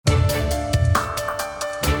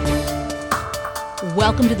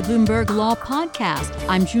Welcome to the Bloomberg Law Podcast.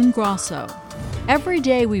 I'm June Grasso. Every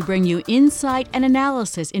day we bring you insight and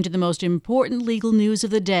analysis into the most important legal news of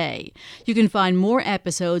the day. You can find more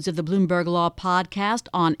episodes of the Bloomberg Law Podcast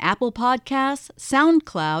on Apple Podcasts,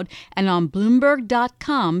 SoundCloud, and on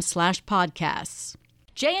Bloomberg.com/podcasts.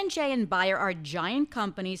 J&J and Bayer are giant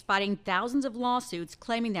companies fighting thousands of lawsuits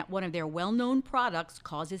claiming that one of their well-known products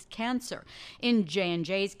causes cancer. In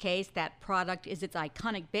J&J's case, that product is its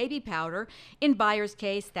iconic baby powder. In Bayer's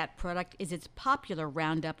case, that product is its popular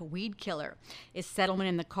Roundup weed killer. Is settlement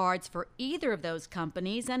in the cards for either of those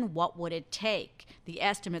companies, and what would it take? The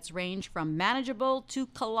estimates range from manageable to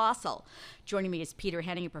colossal. Joining me is Peter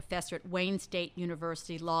Henning, a professor at Wayne State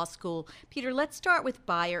University Law School. Peter, let's start with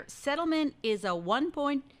Bayer. Settlement is a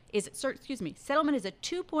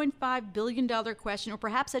 $2.5 billion question, or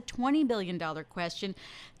perhaps a $20 billion question,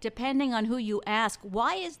 depending on who you ask.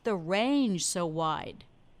 Why is the range so wide?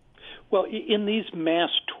 Well, in these mass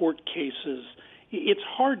tort cases, it's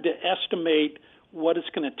hard to estimate what it's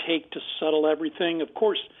going to take to settle everything. Of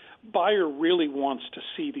course, Bayer really wants to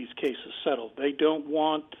see these cases settled. They don't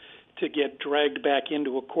want to get dragged back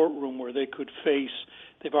into a courtroom where they could face,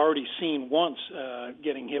 they've already seen once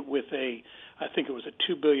getting hit with I think it was a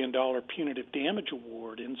 $2 billion punitive damage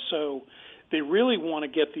award. And so they really want to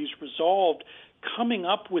get these resolved. Coming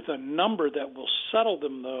up with a number that will settle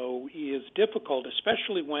them, though, is difficult,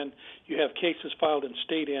 especially when you have cases filed in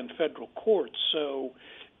state and federal courts. So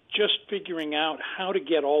just figuring out how to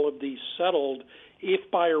get all of these settled, if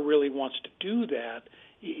Bayer really wants to do that,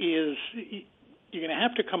 is you're going to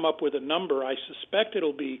have to come up with a number. I suspect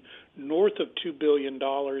it'll be north of $2 billion.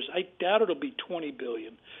 I doubt it'll be $20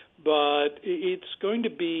 billion, but it's going to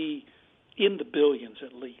be in the billions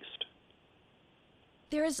at least.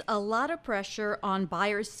 There's a lot of pressure on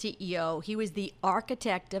Bayer's CEO. He was the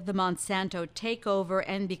architect of the Monsanto takeover,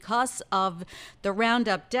 and because of the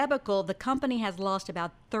Roundup debacle, the company has lost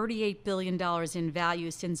about $38 billion in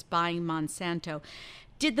value since buying Monsanto.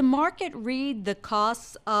 Did the market read the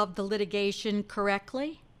costs of the litigation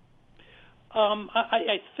correctly?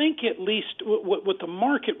 I think at least what the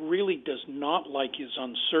market really does not like is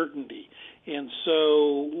uncertainty. And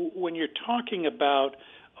so when you're talking about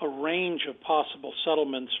a range of possible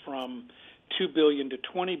settlements from $2 billion to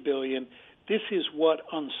 $20 billion, this is what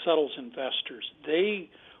unsettles investors.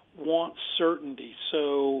 They want certainty.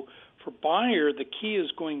 So for Bayer, the key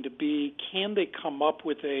is going to be, can they come up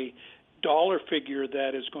with a dollar figure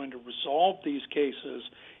that is going to resolve these cases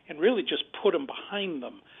and really just put them behind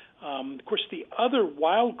them? Of course, the other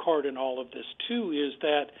wild card in all of this, too, is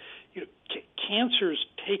that cancers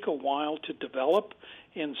take a while to develop.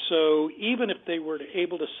 And so even if they were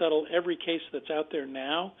able to settle every case that's out there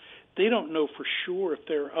now, they don't know for sure if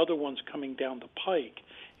there are other ones coming down the pike.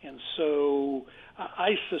 And so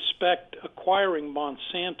I suspect acquiring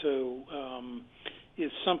Monsanto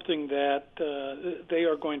is something that they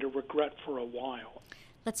are going to regret for a while.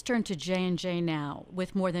 Let's turn to J&J now.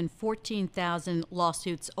 With more than 14,000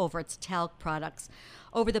 lawsuits over its talc products,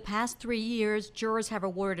 over the past 3 years, jurors have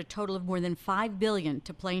awarded a total of more than $5 billion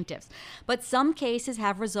to plaintiffs. But some cases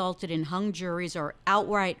have resulted in hung juries or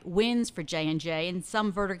outright wins for J&J, and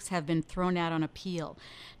some verdicts have been thrown out on appeal.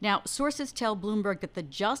 Now, sources tell Bloomberg that the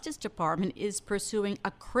Justice Department is pursuing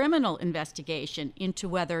a criminal investigation into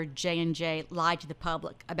whether J&J lied to the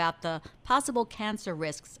public about the possible cancer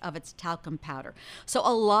risks of its talcum powder. So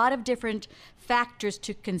a lot of different factors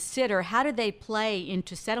to consider. How do they play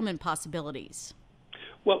into settlement possibilities?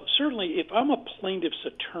 Well, certainly, if I'm a plaintiff's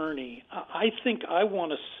attorney, I think I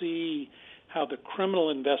want to see how the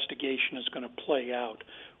criminal investigation is going to play out.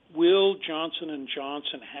 Will Johnson &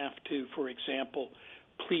 Johnson have to, for example,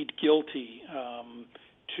 plead guilty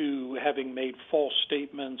to having made false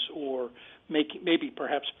statements or maybe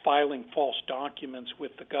perhaps filing false documents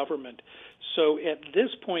with the government? So at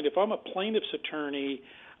this point, if I'm a plaintiff's attorney,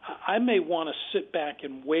 I may want to sit back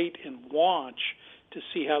and wait and watch to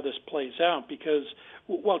see how this plays out, because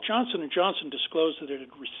while Johnson & Johnson disclosed that it had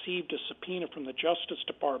received a subpoena from the Justice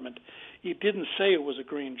Department, it didn't say it was a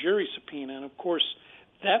grand jury subpoena, and of course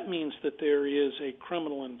that means that there is a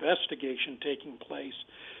criminal investigation taking place.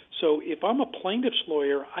 So if I'm a plaintiff's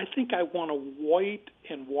lawyer, I think I want to wait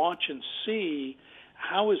and watch and see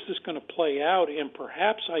how is this going to play out, and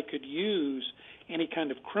perhaps I could use any kind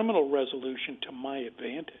of criminal resolution to my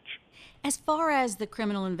advantage. As far as the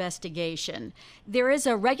criminal investigation, there is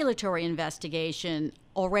a regulatory investigation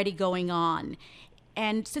already going on.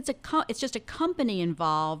 And since it's just a company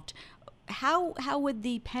involved, how would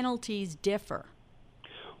the penalties differ?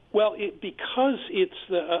 Well, because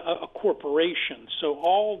it's a corporation, so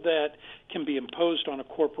all that can be imposed on a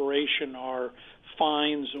corporation are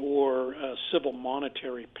fines or civil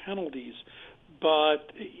monetary penalties.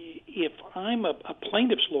 But if I'm a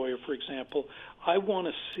plaintiff's lawyer, for example, I want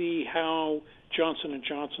to see how Johnson &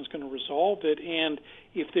 Johnson's going to resolve it, and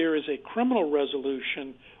if there is a criminal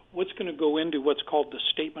resolution, what's going to go into what's called the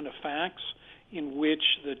statement of facts, in which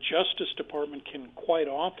the Justice Department can quite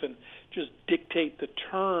often just dictate the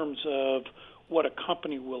terms of what a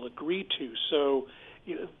company will agree to. So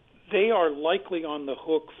they are likely on the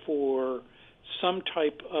hook for some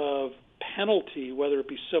type of penalty, whether it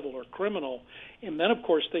be civil or criminal. And then, of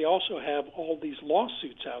course, they also have all these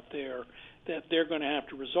lawsuits out there that they're going to have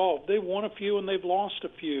to resolve. They won a few and they've lost a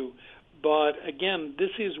few. But, again,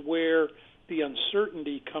 this is where the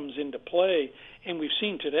uncertainty comes into play. And we've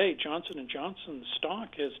seen today Johnson & Johnson's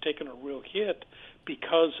stock has taken a real hit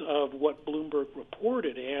because of what Bloomberg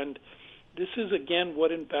reported. And this is, again,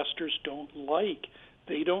 what investors don't like.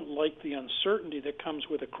 They don't like the uncertainty that comes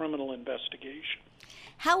with a criminal investigation.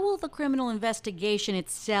 How will the criminal investigation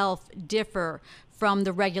itself differ from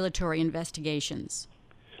the regulatory investigations?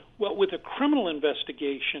 Well, with a criminal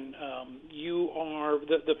investigation,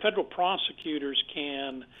 the federal prosecutors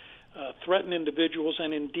can threaten individuals,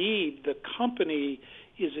 and indeed the company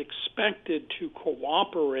is expected to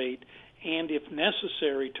cooperate and, if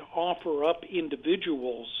necessary, to offer up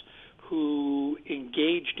individuals who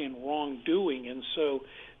engaged in wrongdoing. And so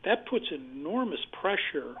that puts enormous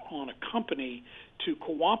pressure on a company to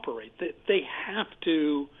cooperate. They have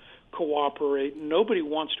to cooperate. Nobody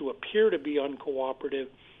wants to appear to be uncooperative.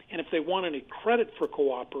 And if they want any credit for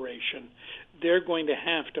cooperation, they're going to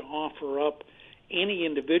have to offer up any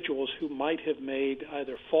individuals who might have made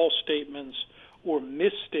either false statements or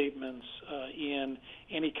misstatements in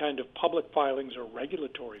any kind of public filings or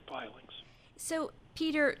regulatory filings. So,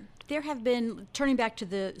 Peter, there have been, turning back to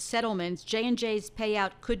the settlements, J&J's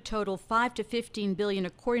payout could total $5 to $15 billion,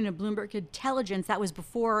 according to Bloomberg Intelligence. That was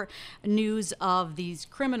before news of these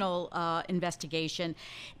criminal investigation.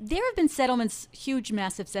 There have been settlements, huge,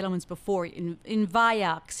 massive settlements before, in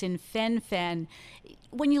Vioxx, in Fen.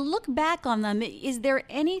 When you look back on them, is there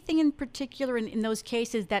anything in particular in those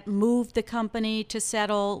cases that moved the company to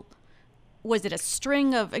settle? Was it a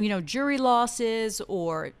string of, jury losses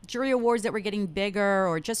or jury awards that were getting bigger,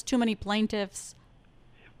 or just too many plaintiffs?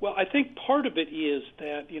 Well, I think part of it is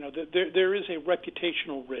that, there is a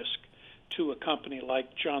reputational risk to a company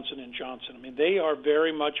like Johnson & Johnson. I mean, they are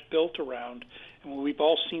very much built around, and we've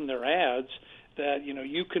all seen their ads, that,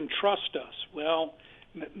 you can trust us. Well,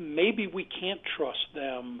 maybe we can't trust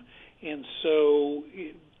them, and so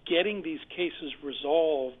getting these cases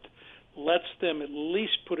resolved lets them at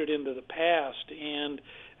least put it into the past. And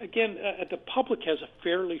again, the public has a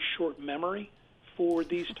fairly short memory for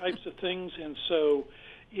these types of things, and so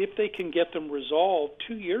if they can get them resolved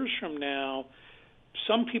 2 years from now,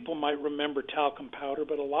 some people might remember talcum powder,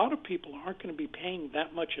 but a lot of people aren't going to be paying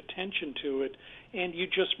that much attention to it, and you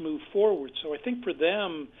just move forward. So I think for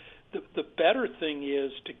them, the better thing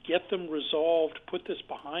is to get them resolved, put this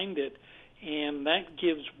behind it, and that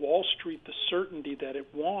gives Wall Street the certainty that it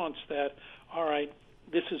wants, that, all right,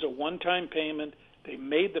 this is a one-time payment, they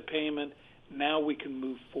made the payment, now we can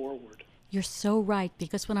move forward. You're so right,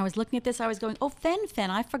 because when I was looking at this, I was going, Fen,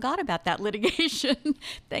 I forgot about that litigation.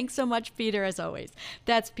 Thanks so much, Peter, as always.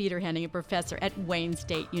 That's Peter Henning, a professor at Wayne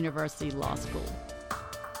State University Law School.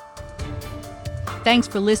 Thanks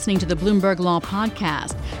for listening to the Bloomberg Law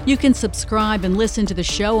Podcast. You can subscribe and listen to the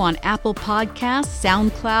show on Apple Podcasts,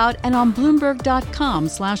 SoundCloud, and on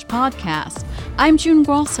Bloomberg.com/podcast. I'm June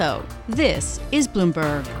Grasso. This is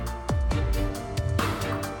Bloomberg.